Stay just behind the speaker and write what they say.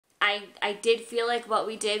I did feel like what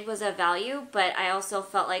we did was of value, but I also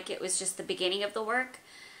felt like it was just the beginning of the work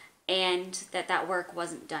and that work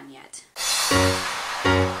wasn't done yet.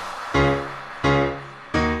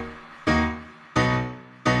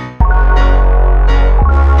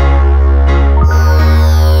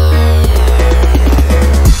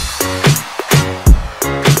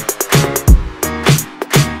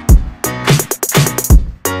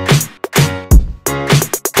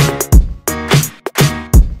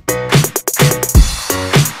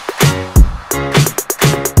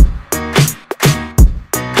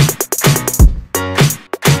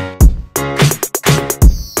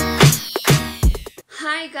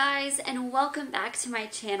 Hi guys, and welcome back to my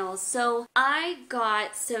channel. So I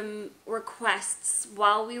got some requests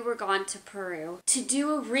while we were gone to Peru to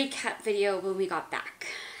do a recap video when we got back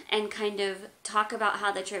and kind of talk about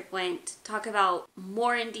how the trip went, talk about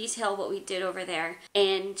more in detail what we did over there,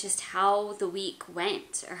 and just how the week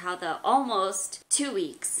went, or how the almost 2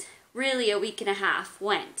 weeks, really a week and a half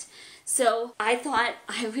went. So I thought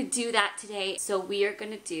I would do that today. So we are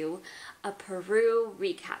going to do a Peru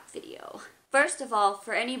recap video. First of all,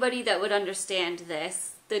 for anybody that would understand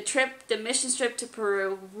this, the missions trip to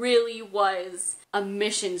Peru really was a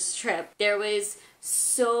missions trip. There was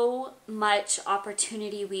so much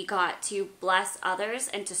opportunity we got to bless others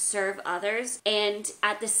and to serve others, and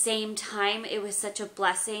at the same time it was such a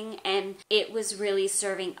blessing, and it was really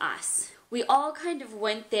serving us. We all kind of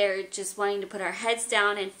went there just wanting to put our heads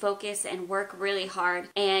down and focus and work really hard,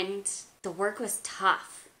 and the work was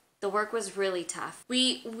tough. The work was really tough.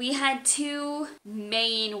 We had two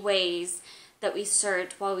main ways that we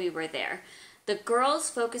served while we were there. The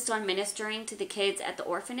girls focused on ministering to the kids at the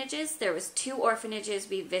orphanages. There was 2 orphanages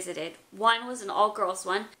we visited. One was an all-girls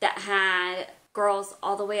one that had girls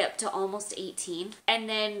all the way up to almost 18. And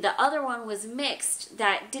then the other one was mixed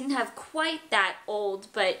that didn't have quite that old,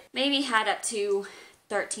 but maybe had up to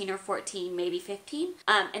 13 or 14, maybe 15.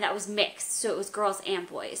 And that was mixed, so it was girls and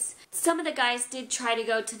boys. Some of the guys did try to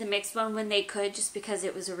go to the mixed one when they could, just because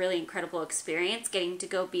it was a really incredible experience getting to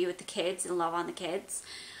go be with the kids and love on the kids.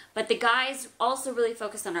 But the guys also really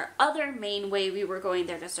focused on our other main way we were going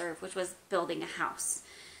there to serve, which was building a house.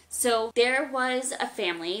 So there was a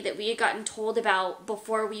family that we had gotten told about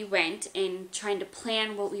before we went and trying to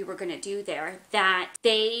plan what we were going to do there, that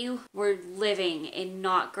they were living in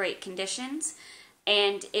not great conditions.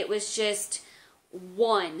 And it was just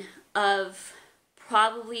one of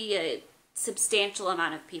probably a substantial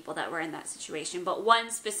amount of people that were in that situation, but one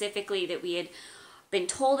specifically that we had been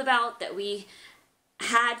told about, that we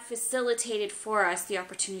had facilitated for us the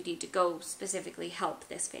opportunity to go specifically help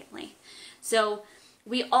this family. So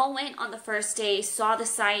we all went on the first day, saw the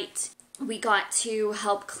site. We got to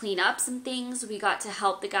help clean up some things. We got to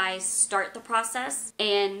help the guys start the process,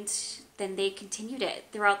 and then they continued it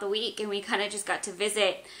throughout the week, and we kind of just got to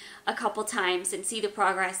visit a couple times and see the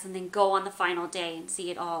progress, and then go on the final day and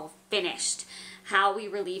see it all finished, how we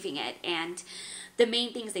were leaving it. And the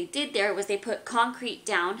main things they did there was they put concrete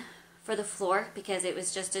down for the floor because it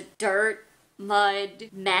was just a dirt, mud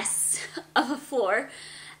mess of a floor,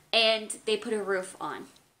 and they put a roof on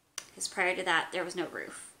because prior to that there was no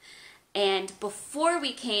roof. And before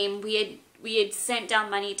we came, we had sent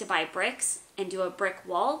down money to buy bricks and do a brick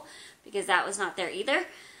wall because that was not there either.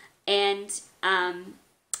 And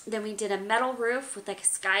then we did a metal roof with like a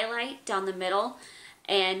skylight down the middle,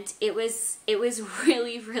 and it was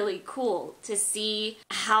really, really cool to see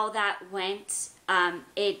how that went.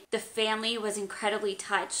 The family was incredibly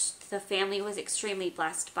touched. The family was extremely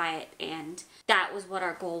blessed by it, and that was what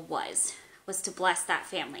our goal was to bless that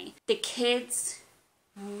family. The kids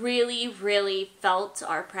really, really felt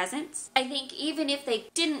our presence. I think even if they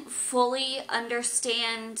didn't fully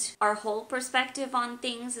understand our whole perspective on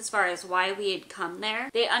things as far as why we had come there,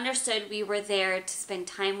 they understood we were there to spend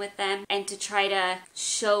time with them and to try to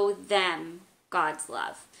show them God's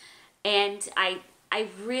love. And I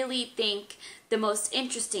really think the most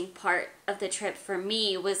interesting part of the trip for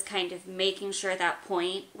me was kind of making sure that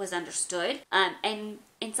point was understood. And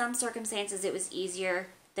in some circumstances it was easier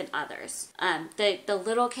than others. The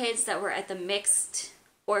little kids that were at the mixed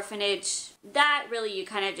orphanage, that really you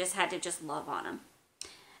kind of just had to just love on them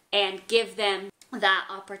and give them that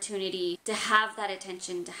opportunity to have that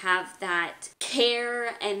attention, to have that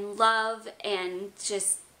care and love and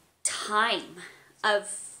just time of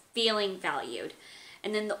feeling valued.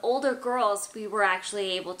 And then the older girls, we were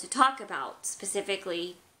actually able to talk about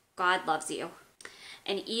specifically, God loves you.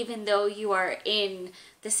 And even though you are in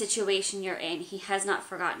the situation you're in, He has not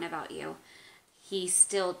forgotten about you. He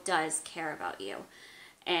still does care about you.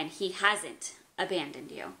 And He hasn't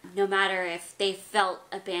abandoned you, no matter if they felt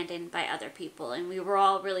abandoned by other people. And we were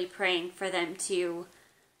all really praying for them to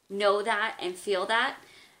know that and feel that.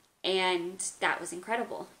 And that was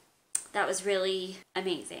incredible. That was really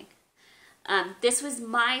amazing. This was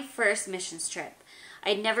my first missions trip.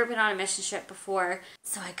 I'd never been on a missions trip before,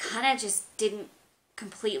 so I kind of just didn't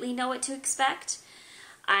completely know what to expect.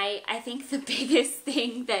 I think the biggest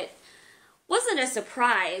thing that wasn't a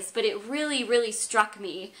surprise, but it really, really struck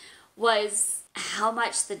me was how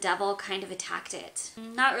much the devil kind of attacked it.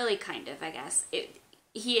 Not really kind of, I guess.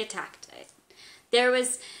 He attacked it. There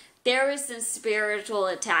was some spiritual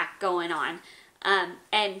attack going on,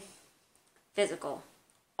 and physical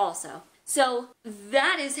also. So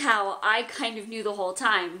that is how I kind of knew the whole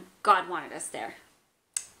time God wanted us there.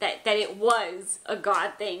 That it was a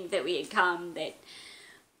God thing that we had come, that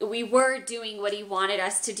we were doing what he wanted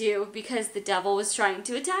us to do because the devil was trying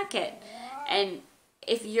to attack it. And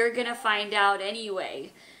if you're going to find out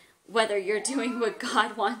anyway, whether you're doing what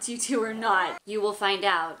God wants you to or not, you will find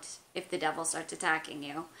out if the devil starts attacking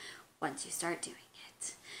you once you start doing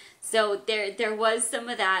it. So there was some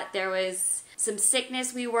of that. There was some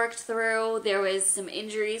sickness we worked through. There was some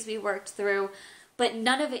injuries we worked through. But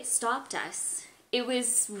none of it stopped us. It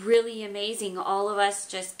was really amazing. All of us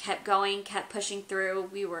just kept going, kept pushing through.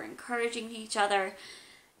 We were encouraging each other.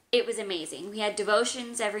 It was amazing. We had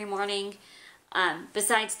devotions every morning.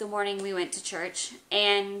 Besides the morning we went to church,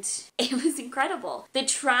 and it was incredible. The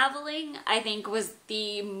traveling, I think, was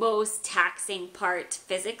the most taxing part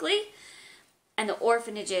physically, and the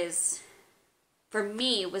orphanages, for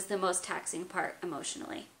me, was the most taxing part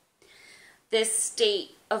emotionally. This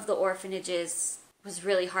state of the orphanages was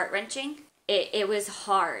really heart-wrenching. It was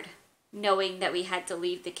hard knowing that we had to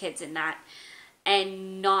leave the kids in that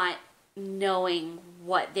and not knowing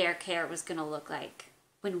what their care was going to look like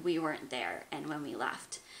when we weren't there and when we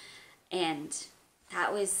left. And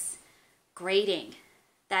that was grating.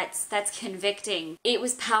 That's convicting. It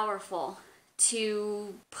was powerful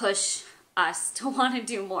to push us to want to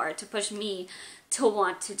do more, to push me to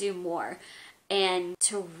want to do more, and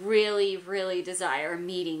to really, really desire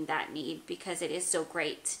meeting that need because it is so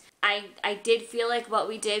great. I did feel like what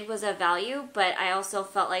we did was of value, but I also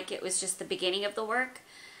felt like it was just the beginning of the work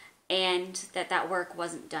and that work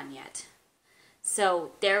wasn't done yet.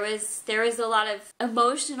 So there was a lot of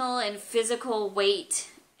emotional and physical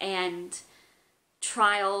weight and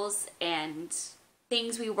trials and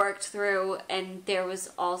things we worked through, and there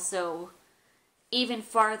was also, even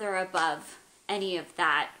farther above any of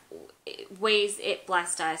that, ways it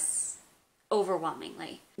blessed us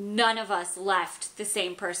overwhelmingly. None of us left the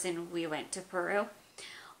same person we went to Peru.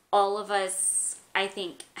 All of us, I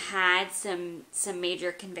think, had some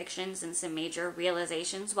major convictions and some major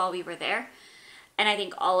realizations while we were there. And I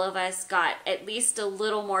think all of us got at least a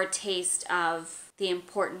little more taste of the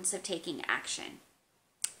importance of taking action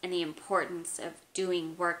and the importance of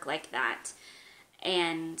doing work like that,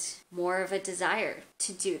 and more of a desire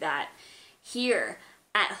to do that here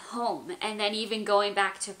at home, and then even going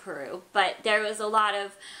back to Peru. But there was a lot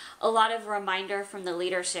of reminder from the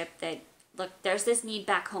leadership that, look, there's this need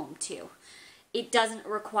back home too. It doesn't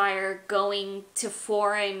require going to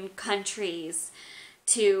foreign countries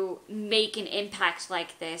to make an impact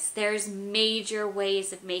like this. There's major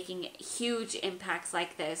ways of making huge impacts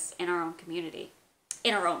like this in our own community,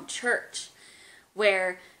 in our own church,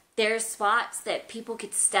 where there's spots that people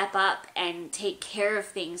could step up and take care of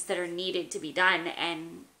things that are needed to be done,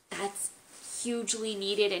 and that's hugely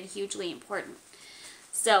needed and hugely important.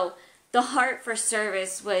 So the heart for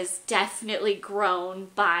service was definitely grown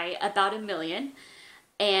by about 1 million,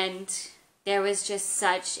 and there was just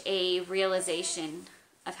such a realization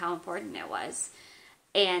of how important it was,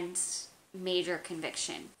 and major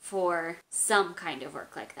conviction for some kind of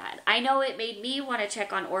work like that. I know it made me want to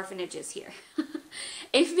check on orphanages here.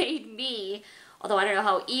 It made me, although I don't know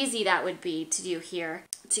how easy that would be to do here,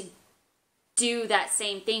 to do that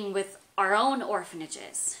same thing with our own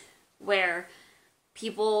orphanages, where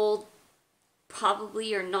people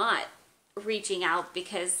probably are not reaching out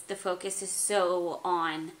because the focus is so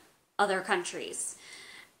on other countries.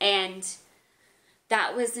 And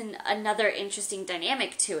that was another interesting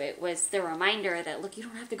dynamic to it, was the reminder that, look, you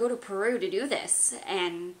don't have to go to Peru to do this.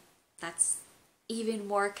 And that's even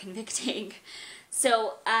more convicting.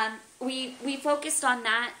 So we focused on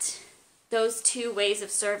that, those two ways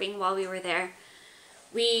of serving while we were there.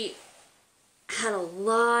 We had a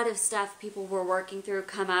lot of stuff people were working through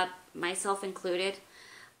come up, myself included.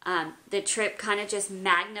 The trip kind of just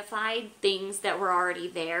magnified things that were already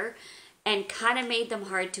there and kind of made them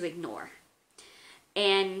hard to ignore.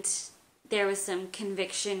 And there was some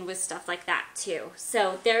conviction with stuff like that too.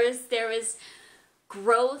 So there was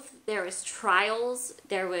growth, there was trials,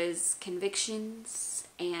 there was convictions,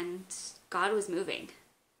 and God was moving.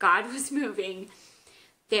 God was moving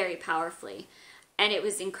very powerfully. And it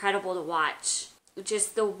was incredible to watch.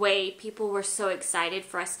 Just the way people were so excited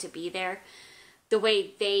for us to be there. The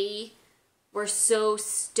way they were so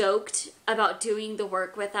stoked about doing the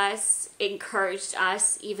work with us, encouraged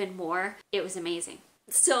us even more. It was amazing.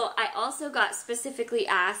 So I also got specifically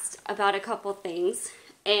asked about a couple things,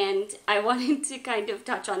 and I wanted to kind of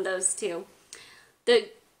touch on those too. The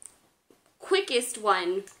quickest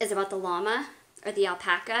one is about the llama or the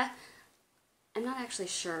alpaca. I'm not actually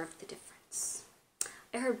sure of the difference.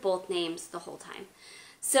 I heard both names the whole time.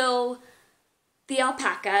 So the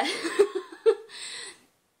alpaca,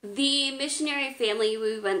 the missionary family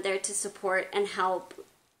we went there to support and help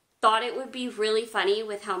thought it would be really funny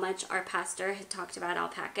with how much our pastor had talked about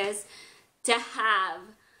alpacas to have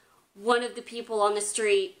one of the people on the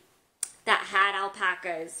street that had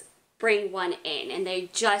alpacas bring one in. And they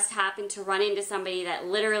just happened to run into somebody that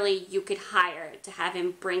literally you could hire to have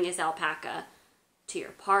him bring his alpaca to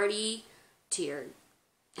your party, to your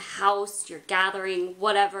house, your gathering,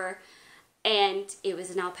 whatever. And it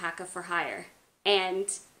was an alpaca for hire. And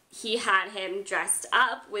he had him dressed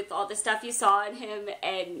up with all the stuff you saw on him,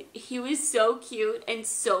 and he was so cute and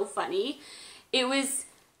so funny. It was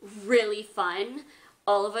really fun.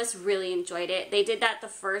 All of us really enjoyed it. They did that the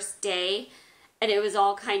first day, and it was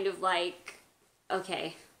all kind of like,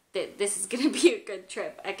 okay, this is going to be a good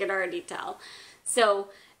trip. I can already tell. So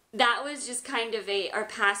that was just kind of our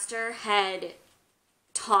pastor had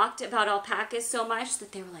talked about alpacas so much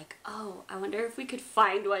that they were like, oh, I wonder if we could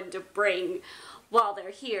find one to bring while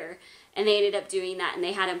they're here. And they ended up doing that, and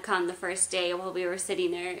they had him come the first day while we were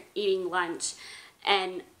sitting there eating lunch.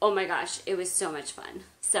 And oh my gosh, it was so much fun.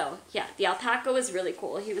 So yeah, the alpaca was really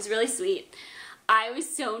cool. He was really sweet. I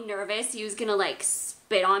was so nervous he was gonna like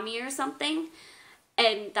spit on me or something.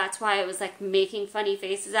 And that's why I was like making funny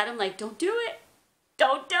faces at him, like, don't do it.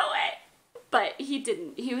 Don't do it. But he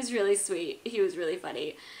didn't. He was really sweet. He was really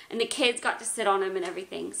funny. And the kids got to sit on him and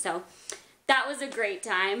everything. So that was a great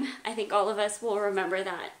time. I think all of us will remember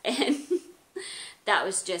that. And that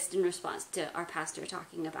was just in response to our pastor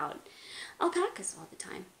talking about alpacas all the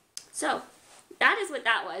time. So that is what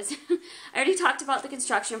that was. I already talked about the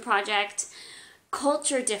construction project.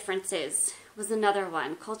 Culture differences was another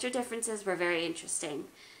one. Culture differences were very interesting.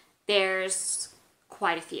 There's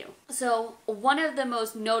quite a few. So one of the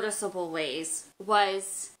most noticeable ways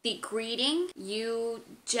was the greeting. You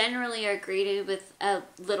generally are greeted with a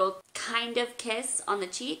little kind of kiss on the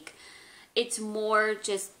cheek. It's more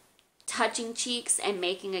just touching cheeks and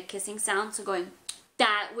making a kissing sound, so going,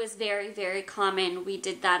 that was very, very common. We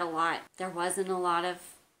did that a lot. There wasn't a lot of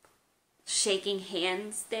shaking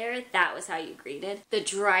hands there. That was how you greeted. The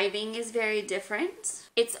driving is very different.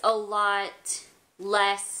 It's a lot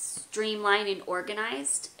less streamlined and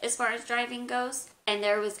organized as far as driving goes. And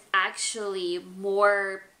there was actually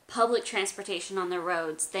more public transportation on the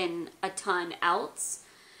roads than a ton else.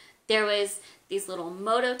 There was these little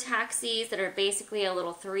moto taxis that are basically a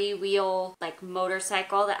little three-wheel like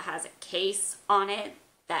motorcycle that has a case on it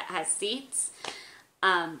that has seats.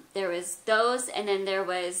 There was those, and then there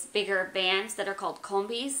was bigger vans that are called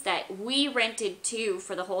combis that we rented too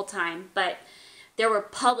for the whole time, but there were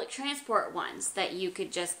public transport ones that you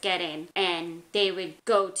could just get in and they would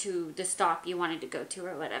go to the stop you wanted to go to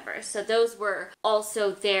or whatever. So those were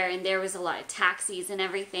also there, and there was a lot of taxis and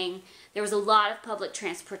everything. There was a lot of public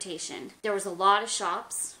transportation. There was a lot of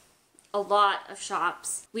shops.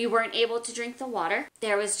 We weren't able to drink the water.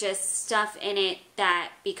 There was just stuff in it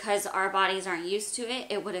that, because our bodies aren't used to it,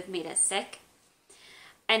 it would have made us sick.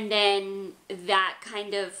 And then that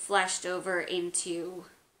kind of fleshed over into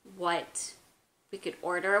what we could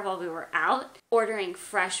order while we were out. Ordering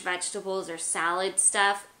fresh vegetables or salad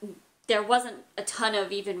stuff. There wasn't a ton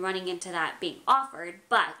of even running into that being offered,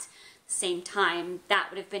 but at the same time, that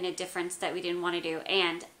would have been a difference that we didn't want to do.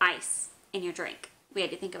 And ice in your drink we had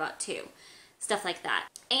to think about too. Stuff like that.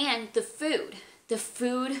 And the food. The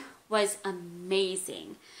food was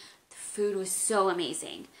amazing. The food was so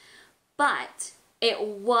amazing. But it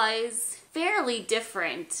was fairly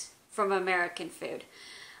different from American food.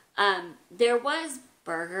 There was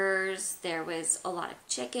burgers, there was a lot of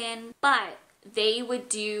chicken, but they would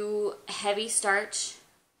do heavy starch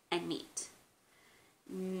and meat.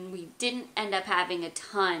 We didn't end up having a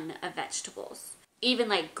ton of vegetables, even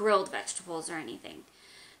like grilled vegetables or anything.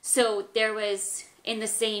 So there was, in the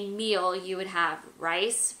same meal, you would have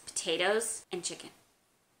rice, potatoes, and chicken.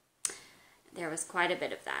 There was quite a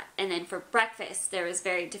bit of that. And then for breakfast, there was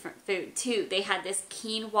very different food too. They had this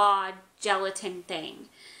quinoa gelatin thing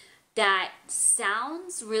that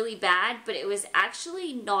sounds really bad, but it was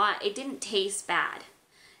actually not, it didn't taste bad.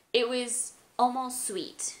 It was almost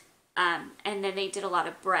sweet. And then they did a lot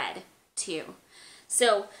of bread too.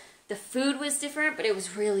 So the food was different, but it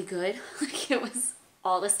was really good. Like, it was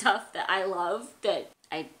all the stuff that I love that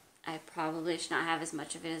I probably should not have as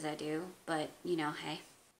much of it as I do, but you know, hey.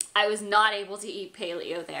 I was not able to eat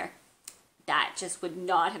paleo there. That just would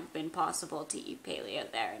not have been possible to eat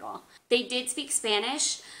paleo there at all. They did speak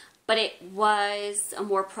Spanish, but it was a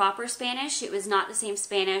more proper Spanish. It was not the same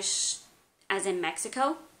Spanish as in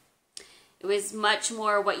Mexico. It was much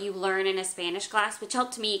more what you learn in a Spanish class, which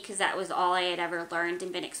helped me because that was all I had ever learned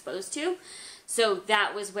and been exposed to. So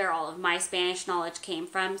that was where all of my Spanish knowledge came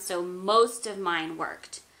from. So most of mine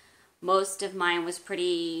worked. Most of mine was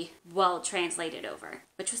pretty well translated over,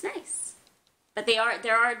 which was nice. But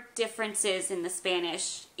there are differences in the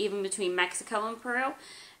Spanish, even between Mexico and Peru,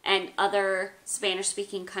 and other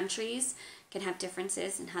Spanish-speaking countries can have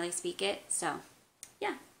differences in how they speak it. So,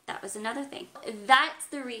 yeah, that was another thing. That's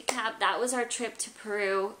the recap. That was our trip to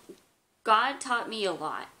Peru. God taught me a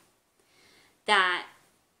lot that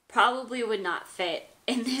probably would not fit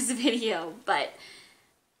in this video, but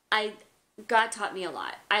God taught me a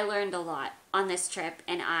lot. I learned a lot on this trip,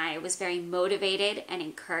 and I was very motivated and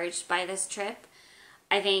encouraged by this trip.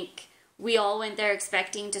 I think we all went there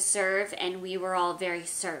expecting to serve, and we were all very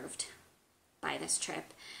served by this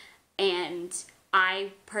trip. And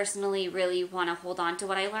I personally really want to hold on to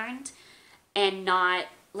what I learned and not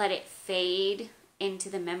let it fade into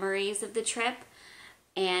the memories of the trip.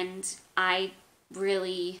 And I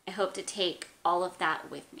hope to take all of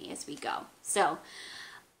that with me as we go. So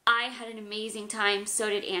I had an amazing time. So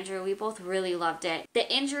did Andrew. We both really loved it.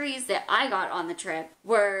 The injuries that I got on the trip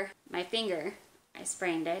were my finger. I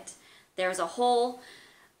sprained it. There was a hole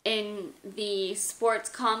in the sports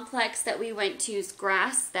complex that we went to's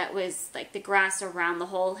grass that was like the grass around the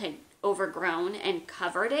hole had overgrown and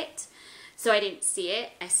covered it. So I didn't see it.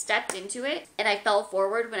 I stepped into it and I fell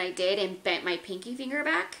forward when I did and bent my pinky finger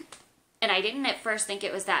back. And I didn't at first think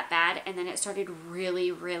it was that bad, and then it started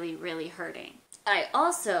really, really, really hurting. I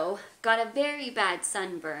also got a very bad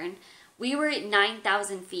sunburn. We were at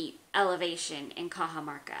 9,000 feet elevation in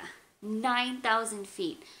Cajamarca. 9,000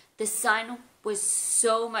 feet. The sun was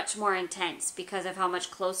so much more intense because of how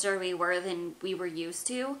much closer we were than we were used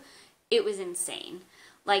to. It was insane.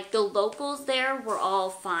 Like, the locals there were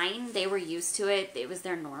all fine. They were used to it. It was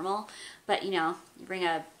their normal. But, you know, you bring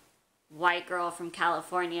a white girl from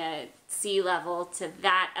California sea level to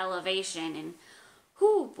that elevation, and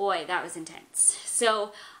whoo, boy, that was intense.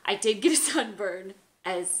 So I did get a sunburn,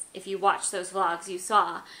 as if you watched those vlogs you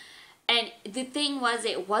saw. And the thing was,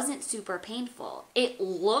 it wasn't super painful. It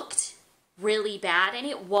looked really bad, and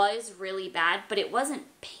it was really bad, but it wasn't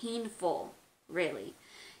painful, really.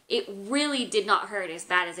 It really did not hurt as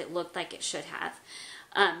bad as it looked like it should have.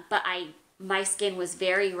 But my skin was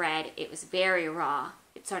very red. It was very raw.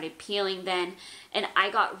 It started peeling then, and I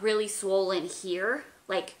got really swollen here,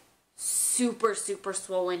 like super, super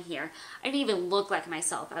swollen here. I didn't even look like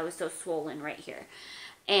myself. I was so swollen right here.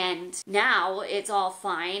 And now it's all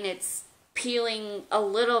fine. It's peeling a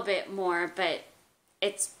little bit more, but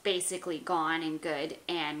it's basically gone and good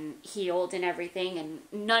and healed and everything, and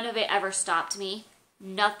none of it ever stopped me.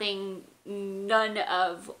 None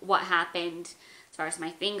of what happened as far as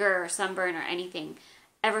my finger or sunburn or anything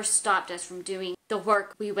ever stopped us from doing the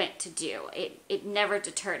work we went to do. It never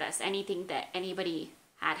deterred us, anything that anybody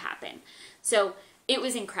had happen. So it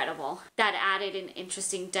was incredible. That added an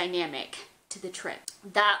interesting dynamic to the trip.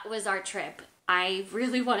 That was our trip. I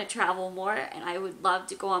really want to travel more, and I would love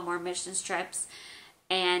to go on more missions trips,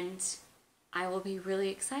 and I will be really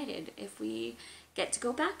excited if we get to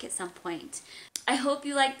go back at some point. I hope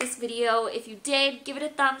you liked this video. If you did, give it a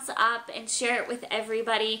thumbs up and share it with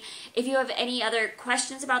everybody. If you have any other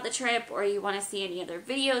questions about the trip, or you want to see any other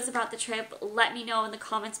videos about the trip, let me know in the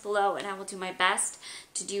comments below, and I will do my best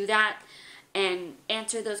to do that and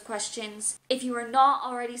answer those questions. If you are not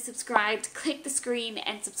already subscribed, click the screen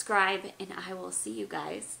and subscribe, and I will see you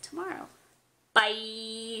guys tomorrow.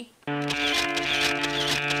 Bye!